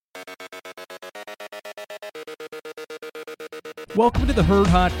Welcome to the Herd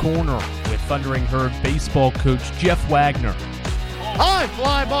Hot Corner with Thundering Herd baseball coach Jeff Wagner. High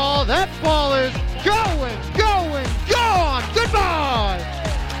fly ball. That ball is going, gone. Goodbye.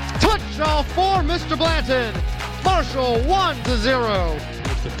 Touchdown for Mr. Blanton. Marshall 1-0.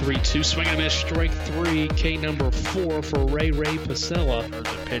 With the 3-2 swing and a miss, strike three. K number 4 for Ray Pasella. There's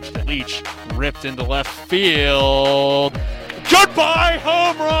a pitch to Leach, ripped into left field. Goodbye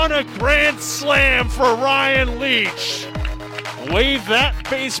home run, a grand slam for Ryan Leach. Wave that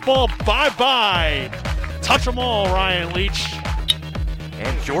baseball bye-bye. Touch 'em all, Ryan Leach.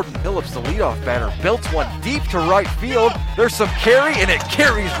 And Jordan Phillips, the leadoff batter, belts one deep to right field. There's some carry, and it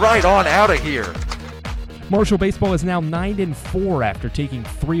carries right on out of here. Marshall baseball is now 9-4 after taking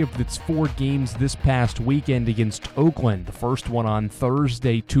 3 of its 4 games this past weekend against Oakland. The first one on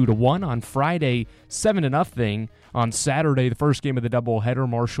Thursday, 2-1. On Friday, 7-0. On Saturday, the first game of the doubleheader,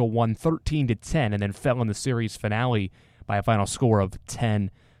 Marshall won 13-10 and then fell in the series finale by a final score of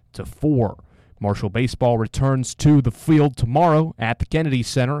 10-4. Marshall baseball returns to the field tomorrow at the Kennedy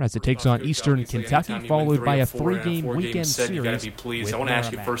Center as it takes on Eastern Kentucky, followed by a 3-game weekend series. You got to be pleased. I want to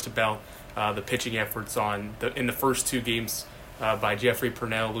ask you first about the pitching efforts in the first 2 games by Jeffrey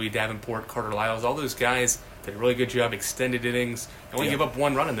Purnell, Louis Davenport, Carter Lyles. All those guys did a really good job, extended innings. They only give up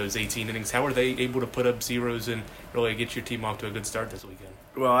 1 run in those 18 innings. How are they able to put up zeros and really get your team off to a good start this weekend?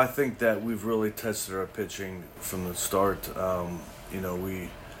 Well, I think that we've really tested our pitching from the start.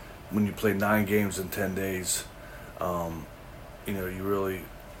 When you play 9 games in 10 days, you really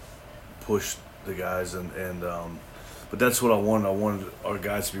push the guys, but that's what I wanted. I wanted our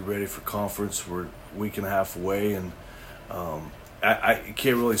guys to be ready for conference. We're a week and a half away, and I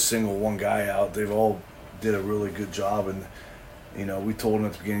can't really single one guy out. They've all did a really good job, and we told them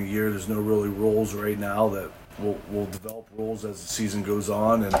at the beginning of the year there's no really roles right now. That we'll develop roles as the season goes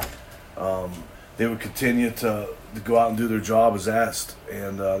on, and they would continue to go out and do their job as asked,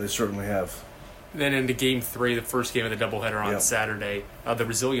 and they certainly have. Then into Game 3, the first game of the doubleheader on Saturday, the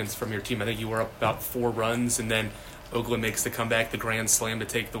resilience from your team. I think you were up about 4 runs, and then Oakland makes the comeback, the grand slam to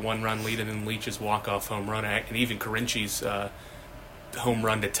take the 1-run lead, and then Leach's walk-off home run, and even Karinci's home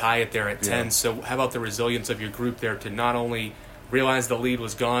run to tie it there at 10. So how about the resilience of your group there to not only realize the lead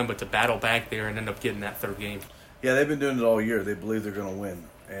was gone, but to battle back there and end up getting that 3rd game? Yeah, they've been doing it all year. They believe they're going to win.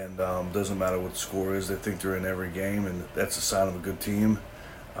 And doesn't matter what the score is. They think they're in every game, and that's a sign of a good team.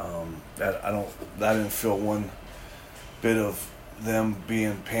 I didn't feel one bit of them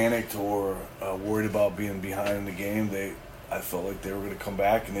being panicked or worried about being behind in the game. I felt like they were going to come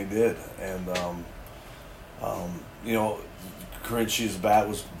back, and they did. And Karinci's bat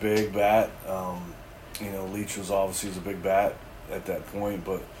was a big bat. Leach was obviously a big bat at that point,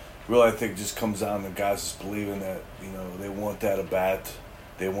 but really I think it just comes down to guys just believing that they want that at bat.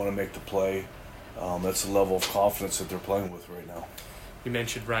 They want to make the play. That's the level of confidence that they're playing with right now. You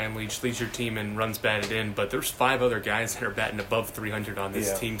mentioned Ryan Leach leads your team in runs batted in, but there's 5 other guys that are batting above 300 on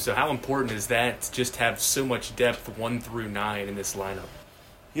this team. So how important is that to just have so much depth 1 through 9 in this lineup?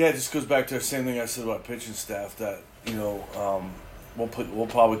 Yeah, it just goes back to the same thing I said about pitching staff, that we'll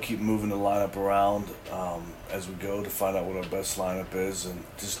probably keep moving the lineup around as we go to find out what our best lineup is and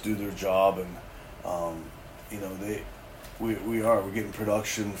just do their job. And we're getting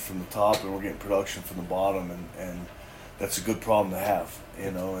production from the top and we're getting production from the bottom, and that's a good problem to have,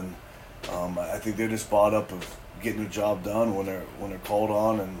 and I think they're just bought up of getting their job done when they're called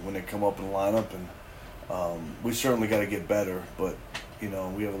on and when they come up in the lineup, and we certainly got to get better, but we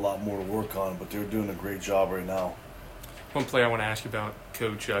have a lot more to work on, but they're doing a great job right now. One player I want to ask you about,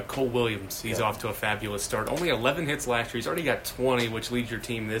 Coach, Cole Williams. He's off to a fabulous start. Only 11 hits last year. He's already got 20, which leads your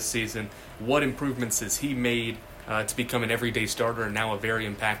team this season. What improvements has he made to become an everyday starter and now a very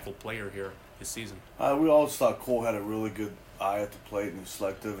impactful player here this season? We always thought Cole had a really good eye at the plate, and he was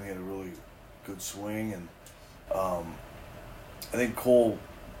selective, and he had a really good swing. And I think Cole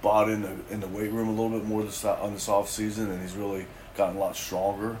bought in the weight room a little bit more on this off season, and he's really gotten a lot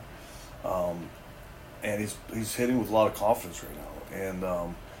stronger. And he's hitting with a lot of confidence right now,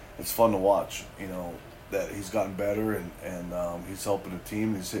 and it's fun to watch. That he's gotten better, and he's helping the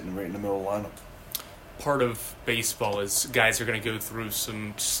team. He's hitting right in the middle of the lineup. Part of baseball is guys are going to go through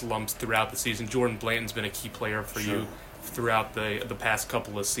some slumps throughout the season. Jordan Blanton's been a key player for you throughout the past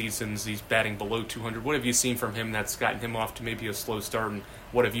couple of seasons. He's batting below 200. What have you seen from him that's gotten him off to maybe a slow start, and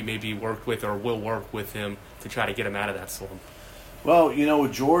what have you maybe worked with or will work with him to try to get him out of that slump? Well,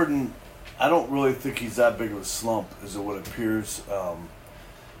 with Jordan, I don't really think he's that big of a slump as what it appears.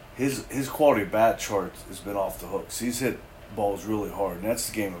 His quality bat chart has been off the hooks. He's hit balls really hard, and that's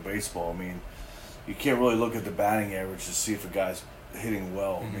the game of baseball. I mean, you can't really look at the batting average to see if a guy's hitting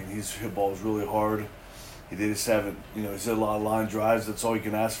well. I mean, he's hit balls really hard. They just haven't, he's had a lot of line drives. That's all you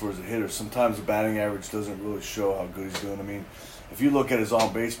can ask for as a hitter. Sometimes the batting average doesn't really show how good he's doing. I mean, if you look at his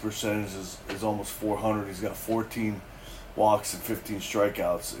on-base percentage, is almost 400. He's got 14 walks and 15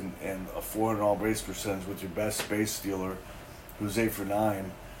 strikeouts, and a 400 on-base percentage with your best base stealer, who's 8 for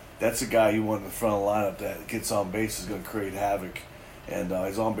 9. That's a guy you want in the front of the lineup that gets on base, is going to create havoc. And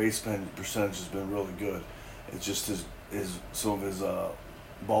his on-base percentage has been really good. It's just some of his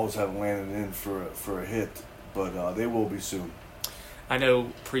balls haven't landed in for a hit, but they will be soon. I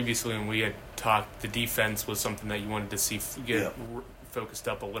know previously when we had talked, the defense was something that you wanted to see get focused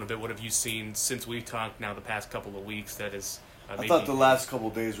up a little bit. What have you seen since we've talked now the past couple of weeks that is I thought the last couple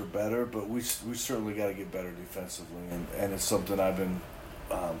of days were better, but we certainly got to get better defensively, and it's something I've been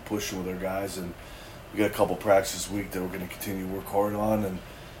pushing with our guys, and we got a couple practices this week that we're going to continue to work hard on, and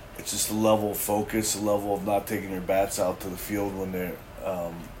it's just a level of focus, a level of not taking your bats out to the field when they're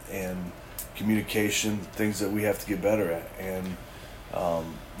and communication, things that we have to get better at. And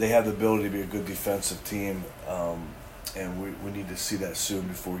they have the ability to be a good defensive team, and we need to see that soon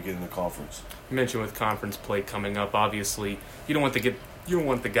before we get in the conference. You mentioned with conference play coming up, obviously you don't want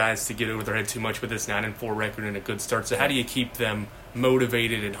the guys to get over their head too much with this 9-4 record and a good start. So how do you keep them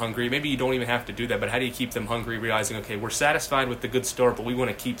motivated and hungry? Maybe you don't even have to do that, but how do you keep them hungry, realizing, okay, we're satisfied with the good start, but we want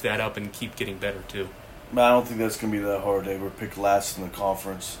to keep that up and keep getting better too? I don't think that's going to be that hard. They were picked last in the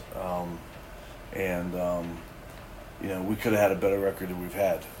conference, we could have had a better record than we've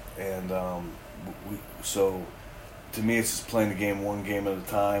had. And so to me, it's just playing the game one game at a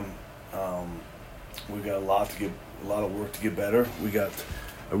time. We've got a lot of work to get better. We got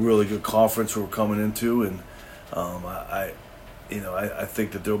a really good conference we're coming into, and I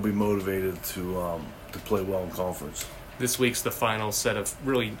think that they'll be motivated to play well in conference. This week's the final set of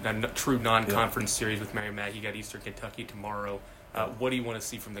really true non-conference series with Mary Mac. You got Eastern Kentucky tomorrow. What do you want to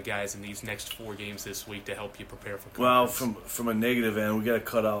see from the guys in these next 4 games this week to help you prepare for conference? Well, from a negative end, we got to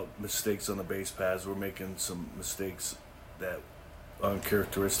cut out mistakes on the base paths. We're making some mistakes that are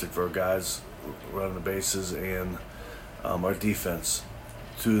uncharacteristic for our guys running the bases, and our defense.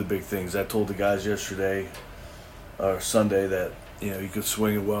 2 of the big things. I told the guys yesterday or Sunday that you can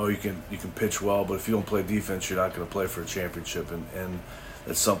swing it well, you can pitch well, but if you don't play defense, you're not going to play for a championship, and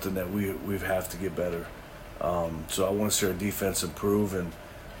that's something that we have to get better. So I want to see our defense improve, and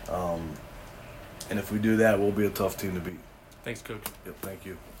if we do that, we'll be a tough team to beat. Thanks, Coach. Yep, thank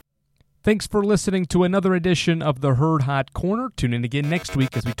you. Thanks for listening to another edition of the Herd Hot Corner. Tune in again next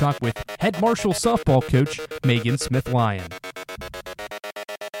week as we talk with head Marshall softball coach Megan Smith-Lyon.